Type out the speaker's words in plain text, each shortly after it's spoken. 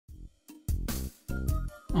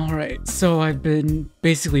Alright, so I've been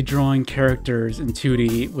basically drawing characters in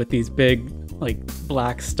 2D with these big, like,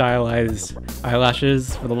 black stylized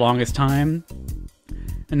eyelashes for the longest time.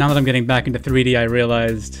 And now that I'm getting back into 3D, I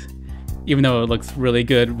realized, even though it looks really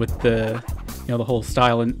good with the, the whole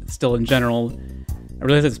style and still in general, I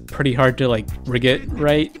realized it's pretty hard to, like, rig it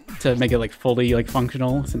right to make it, like, fully, like,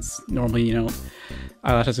 functional, since normally,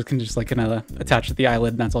 eyelashes can just, like, kind of attach to the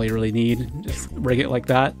eyelid and that's all you really need. Just rig it like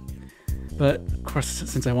that. But of course,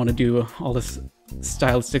 since I want to do all this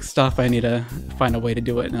stylistic stuff, I need to find a way to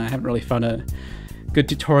do it, and I haven't really found a good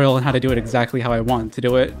tutorial on how to do it exactly how I want to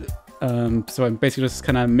do it. So I'm basically just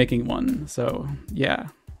kind of making one. So yeah.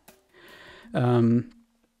 So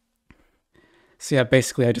yeah,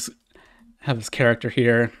 basically I just have this character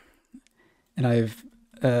here, and I've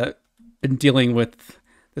been dealing with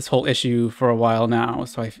this whole issue for a while now.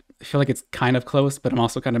 So I feel like it's kind of close, but I'm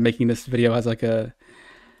also kind of making this video as like a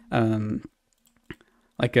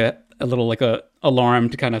little like a alarm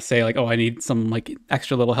to kind of say like, oh, I need some like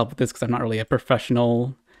extra little help with this because I'm not really a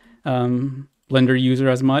professional Blender user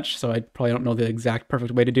as much, so I probably don't know the exact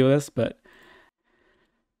perfect way to do this. But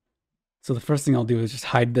so the first thing I'll do is just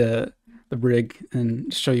hide the rig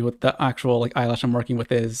and show you what the actual like eyelash I'm working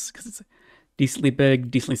with is, because it's decently big,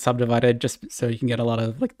 decently subdivided, just so you can get a lot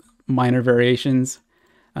of like minor variations.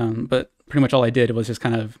 But pretty much all I did was just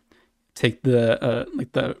kind of take the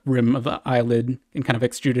like the rim of the eyelid and kind of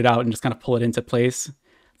extrude it out and just kind of pull it into place.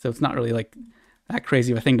 So it's not really like that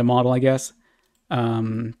crazy of a thing to model, I guess.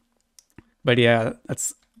 But yeah,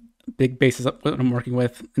 that's big basis of what I'm working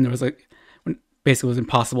with. And there was like, basically it was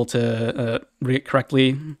impossible to rig it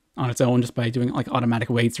correctly on its own just by doing like automatic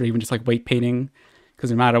weights or even just like weight painting,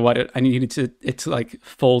 because no matter what, I needed it to like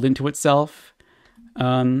fold into itself.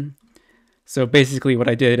 So basically what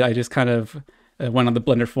I did, I just kind of went on the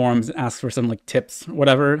Blender forums and asked for some like tips or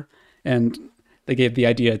whatever, and they gave the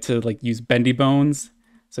idea to like use bendy bones.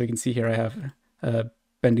 So you can see here I have a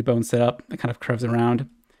bendy bone set up that kind of curves around.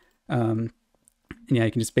 And yeah,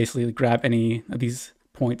 you can just basically grab any of these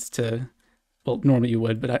points to, well, normally you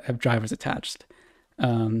would, but I have drivers attached.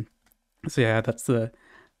 So yeah, that's the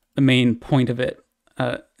main point of it.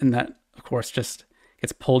 And that, of course, just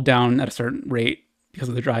gets pulled down at a certain rate because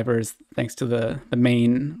of the drivers, thanks to the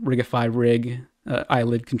main Rigify rig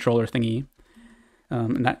eyelid controller thingy.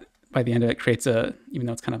 And that, by the end of it, creates a, even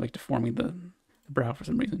though it's kind of like deforming the brow for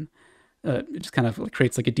some reason, it just kind of like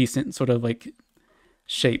creates like a decent sort of like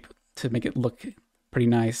shape to make it look pretty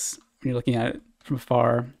nice when you're looking at it from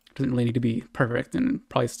afar. It doesn't really need to be perfect, and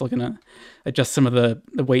probably still gonna adjust some of the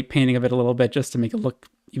weight painting of it a little bit just to make it look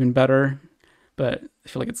even better. But I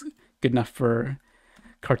feel like it's good enough for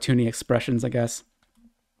cartoony expressions, I guess.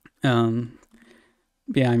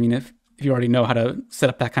 Yeah, I mean, if you already know how to set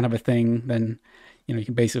up that kind of a thing, then you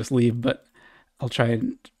can basically just leave. But I'll try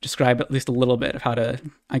and describe at least a little bit of how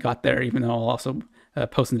I got there, even though I'll also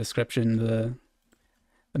post in the description the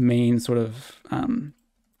main sort of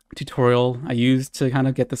tutorial I used to kind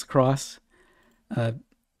of get this across.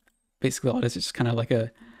 Basically, all it is just kind of like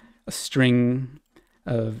a string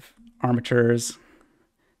of armatures,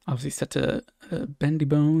 obviously set to bendy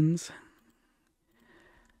bones,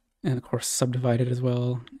 and of course subdivided as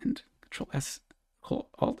well, and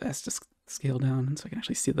Alt S to scale down so I can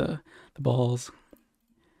actually see the balls.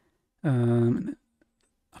 And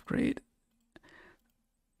upgrade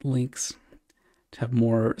links to have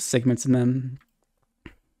more segments in them,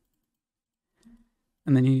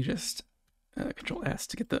 and then you just Control S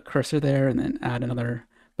to get the cursor there, and then add another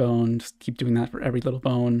bone. Just keep doing that for every little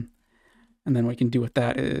bone, and then what you can do with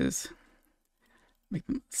that is make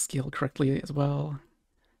them scale correctly as well.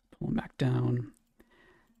 Pull them back down,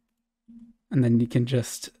 and then you can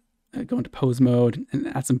just go into pose mode and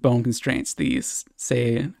add some bone constraints. These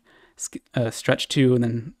say stretch 2, and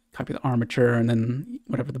then copy the armature, and then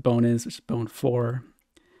whatever the bone is, which is bone 4.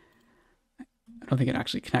 I don't think it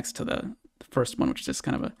actually connects to the first one, which is just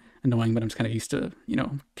kind of annoying, but I'm just kind of used to,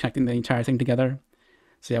 connecting the entire thing together.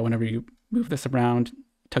 So yeah, whenever you move this around,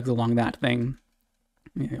 it tugs along that thing.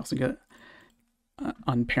 You also get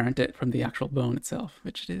unparent it from the actual bone itself,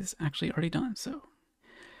 which it is actually already done. So,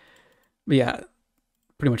 but yeah,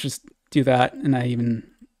 pretty much just do that. And I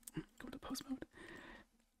even go to pose mode.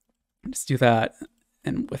 Just do that,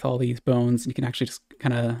 and with all these bones, you can actually just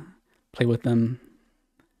kind of play with them.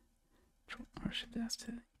 Control R Shift S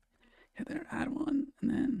to hit there, add one,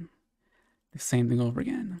 and then the same thing over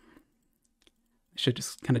again. It should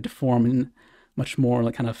just kind of deform in much more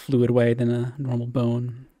like kind of fluid way than a normal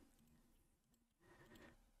bone,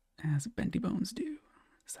 as bendy bones do.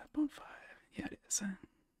 Is that bone 5? Yeah, it is. So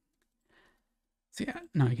yeah,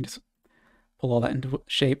 now you can just pull all that into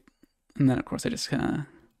shape, and then of course I just kind of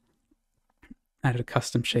added a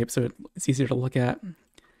custom shape so it's easier to look at.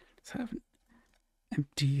 Let's have an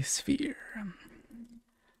empty sphere.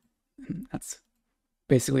 And that's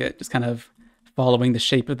basically it, just kind of following the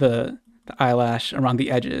shape of the eyelash around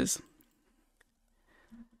the edges.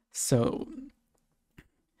 So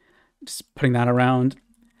just putting that around.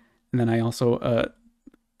 And then I also,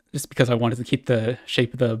 just because I wanted to keep the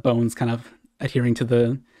shape of the bones kind of adhering to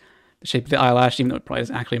the shape of the eyelash, even though it probably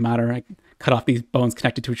doesn't actually matter, I cut off these bones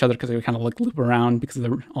connected to each other because they would kind of like loop around because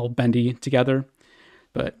they're all bendy together.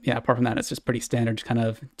 But yeah, apart from that, it's just pretty standard to kind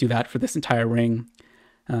of do that for this entire ring.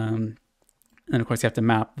 And of course you have to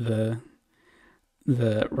map the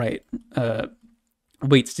right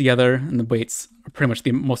weights together, and the weights are pretty much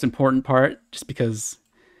the most important part, just because,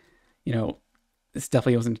 you know, this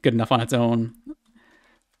definitely wasn't good enough on its own.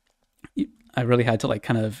 I really had to like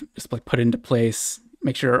kind of just like put it into place,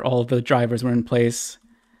 make sure all the drivers were in place,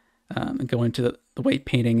 and go into the weight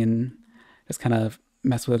painting and just kind of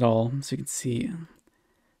mess with it all. So you can see,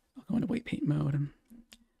 I'll go into weight paint mode, and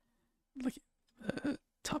like the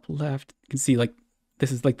top left, you can see like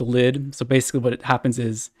this is like the lid. So basically what happens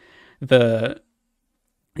is the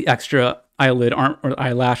extra eyelid or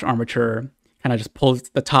eyelash armature kind of just pulls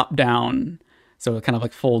the top down, so it kind of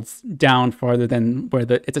like folds down farther than where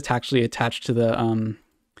it's actually attached to the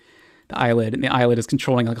eyelid, and the eyelid is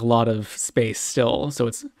controlling like a lot of space still. So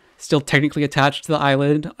it's still technically attached to the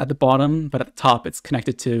eyelid at the bottom, but at the top it's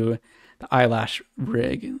connected to the eyelash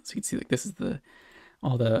rig. So you can see like this is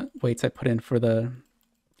all the weights I put in for the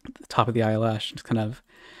top of the eyelash. Just kind of,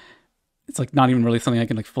 it's like not even really something I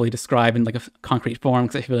can like fully describe in like a concrete form,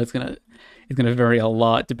 because I feel it's gonna vary a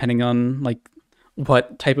lot depending on like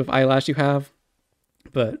what type of eyelash you have.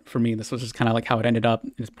 But for me, this was just kind of like how it ended up.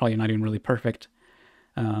 It's probably not even really perfect.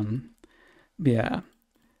 Yeah.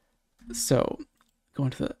 So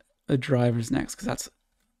going to the drivers next, because that's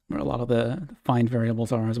where a lot of the fine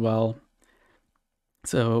variables are as well.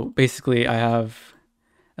 So basically I have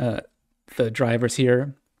the drivers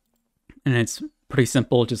here, and it's pretty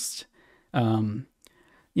simple, just you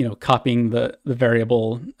know, copying the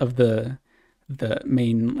variable of the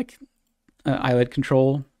main like eyelid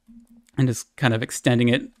control, and just kind of extending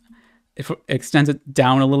it. If it extends it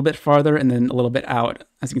down a little bit farther and then a little bit out.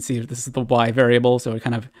 As you can see, this is the Y variable, so it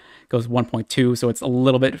kind of goes 1.2, so it's a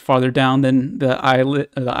little bit farther down than the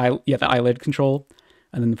eyelid control.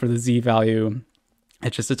 And then for the Z value,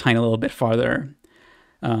 it's just a tiny little bit farther.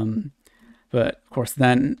 But of course,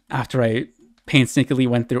 then after I painstakingly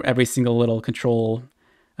went through every single little control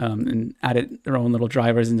and added their own little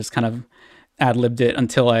drivers and just kind of ad-libbed it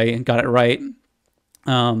until I got it right,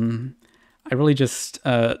 I really just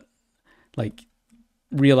like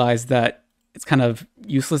realized that it's kind of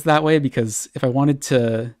useless that way, because if I wanted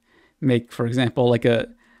to make, for example, like a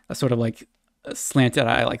sort of like a slanted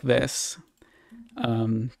eye like this,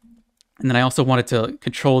 and then I also wanted to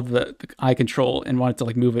control the eye control and wanted to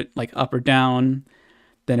like move it like up or down,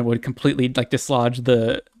 then it would completely like dislodge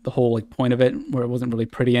the whole like point of it, where it wasn't really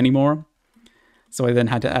pretty anymore. So I then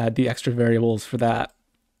had to add the extra variables for that.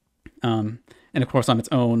 And of course on its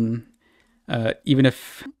own, even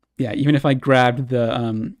if I grabbed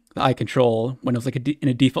the eye control when it was like in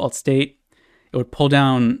a default state, it would pull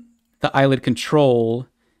down the eyelid control,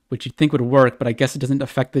 which you'd think would work, but I guess it doesn't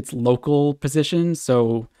affect its local position.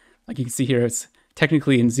 So like you can see here, it's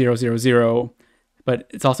technically in 0, 0, 0, but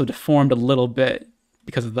it's also deformed a little bit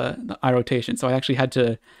because of the eye rotation. So I actually had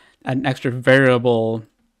to add an extra variable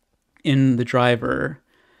in the driver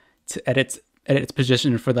to edit its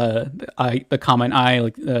position for the common eye,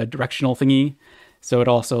 like the directional thingy. So it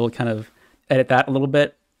also kind of edit that a little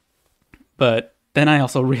bit. But then I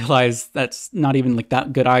also realized that's not even like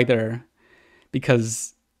that good either,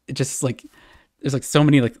 because it just like, there's like so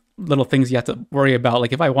many like little things you have to worry about.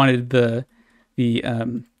 Like if I wanted the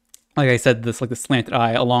like I said, this like the slanted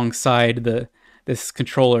eye alongside this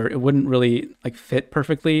controller, it wouldn't really like fit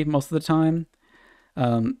perfectly most of the time.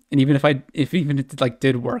 And even if it like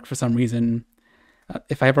did work for some reason,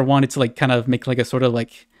 if I ever wanted to like kind of make like a sort of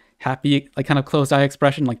like happy, like kind of closed eye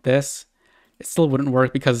expression like this, it still wouldn't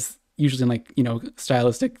work, because usually in like, you know,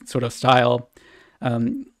 stylistic sort of style,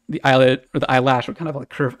 the eyelid or the eyelash would kind of like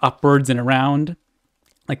curve upwards and around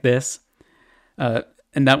like this.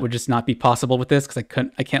 And that would just not be possible with this, because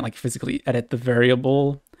I can't like physically edit the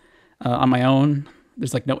variable on my own.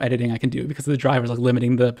 There's like no editing I can do because the driver's like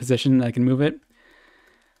limiting the position that I can move it.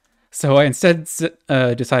 So I instead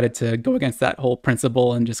decided to go against that whole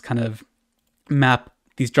principle and just kind of map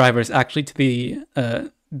these drivers actually to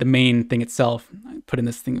the main thing itself. I put in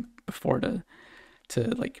this thing before to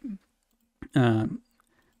like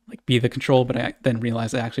be the control, but I then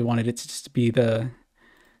realized I actually wanted it to just be the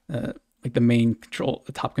like the main control,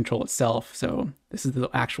 the top control itself. So this is the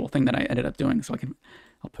actual thing that I ended up doing. So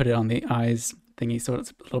I'll put it on the eyes thingy so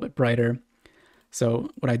it's a little bit brighter. So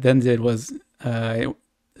what I then did was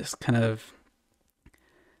just kind of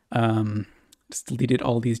just deleted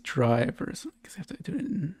all these drivers. I guess I have to do it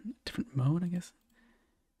in a different mode, I guess.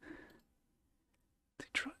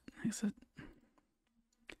 I said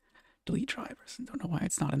delete drivers. I don't know why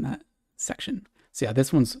it's not in that section. So yeah,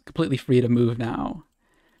 this one's completely free to move now.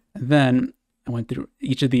 And then I went through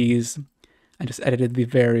each of these. I just edited the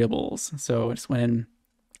variables. So I just went in,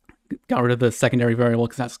 got rid of the secondary variable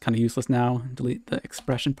because that's kind of useless now. Delete the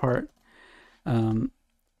expression part. And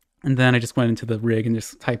then I just went into the rig and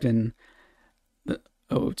just typed in the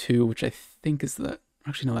 002, which I think is the,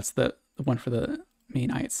 actually no, that's the one for the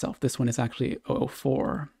main eye itself. This one is actually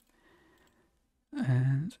 004.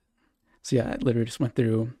 And so yeah, I literally just went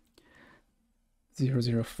through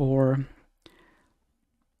 004.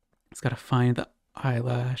 It's got to find the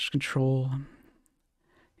eyelash control.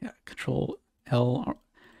 Yeah, control L,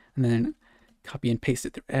 and then copy and paste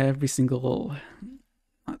it through every single,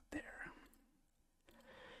 not there.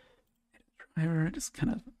 Driver, just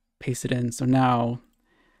kind of paste it in. So now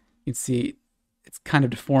you can see it's kind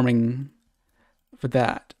of deforming for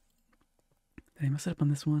that. Did I mess it up on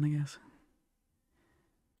this one, I guess?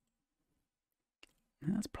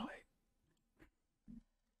 That's probably,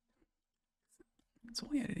 it's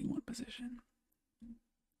only editing one position.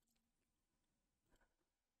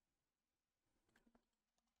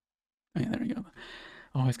 Oh yeah, there we go.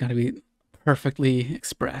 Always got to be perfectly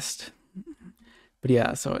expressed. But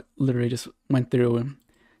yeah, so it literally just went through and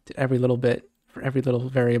did every little bit for every little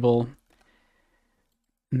variable.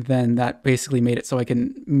 And then that basically made it so I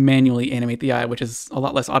can manually animate the eye, which is a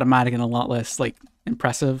lot less automatic and a lot less like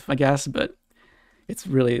impressive, I guess, but it's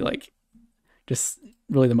really like just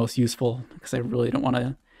really the most useful because I really don't want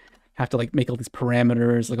to have to like make all these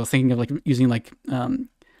parameters. Like I was thinking of like using like the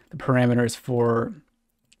parameters for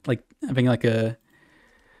like having like a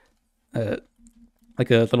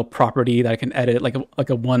little property that I can edit. Like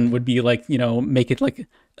a one would be like, you know, make it like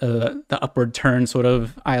the upward turn sort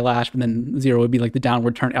of eyelash, but then 0 would be like the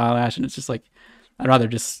downward turn eyelash. And it's just like, I'd rather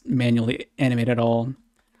just manually animate it all.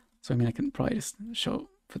 So I mean, I can probably just show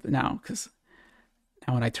for the now, because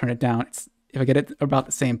now when I turn it down, it's, if I get it about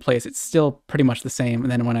the same place, it's still pretty much the same.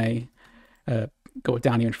 And then when I go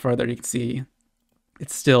down even further, you can see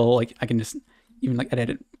it's still like, I can just even like edit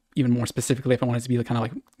it even more specifically if I want it to be like, kind of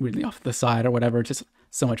like really off the side or whatever. It's just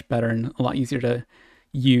so much better and a lot easier to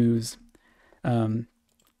use. And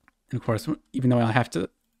of course, even though I have to,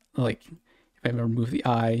 like, if I ever move the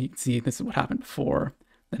eye, you can see this is what happened before.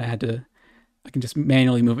 Then I can just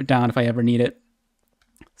manually move it down if I ever need it.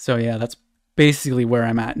 So yeah, that's basically where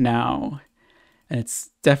I'm at now. And it's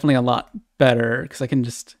definitely a lot better because I can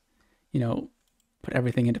just, you know, put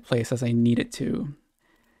everything into place as I need it to.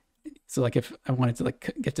 So like if I wanted to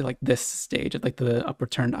like get to like this stage of like the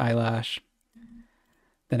upward turned eyelash,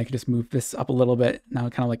 then I could just move this up a little bit. Now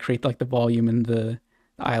kind of like create like the volume in the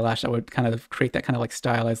eyelash that would kind of create that kind of like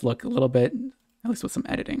stylized look a little bit, at least with some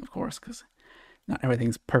editing, of course, because not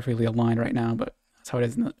everything's perfectly aligned right now, but that's how it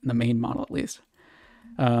is in the main model at least.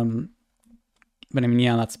 But I mean,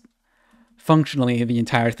 yeah, that's functionally the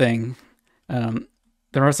entire thing.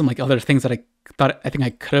 There are some like other things that I think I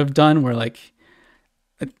could have done where like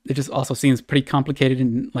it just also seems pretty complicated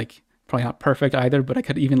and like probably not perfect either, but I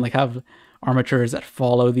could even like have armatures that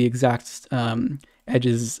follow the exact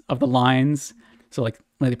edges of the lines. So like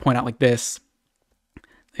when they point out like this,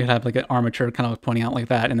 they would have like an armature kind of pointing out like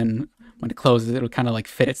that, and then when it closes, it would kind of like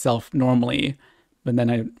fit itself normally. But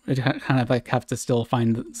then I kind of like have to still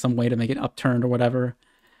find some way to make it upturned or whatever.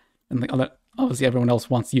 And like obviously everyone else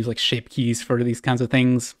wants to use like shape keys for these kinds of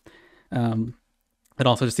things. It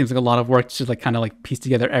also just seems like a lot of work to like kind of like piece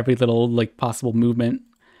together every little like possible movement.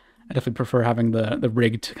 I definitely prefer having the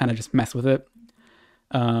rig to kind of just mess with it.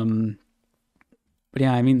 But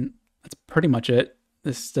yeah, I mean, that's pretty much it.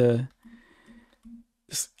 This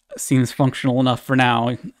seems functional enough for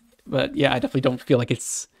now. But yeah, I definitely don't feel like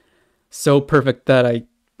it's so perfect that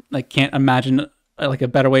I can't imagine like a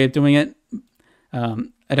better way of doing it. I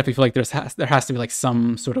definitely feel like there has to be like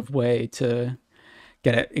some sort of way to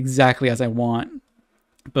get it exactly as I want.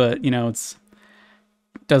 But you know, it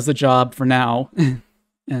does the job for now.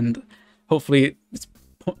 And hopefully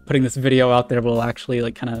putting this video out there will actually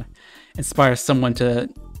like kind of inspire someone to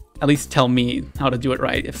at least tell me how to do it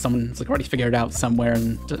right if someone's like already figured it out somewhere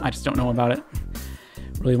and I just don't know about it.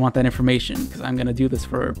 Really want that information because I'm going to do this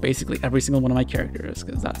for basically every single one of my characters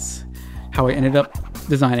because that's how I ended up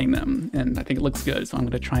designing them, and I think it looks good, so I'm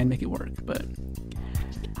going to try and make it work. But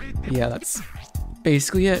yeah, that's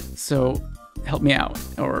basically it. So help me out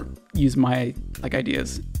or use my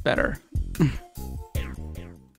ideas better.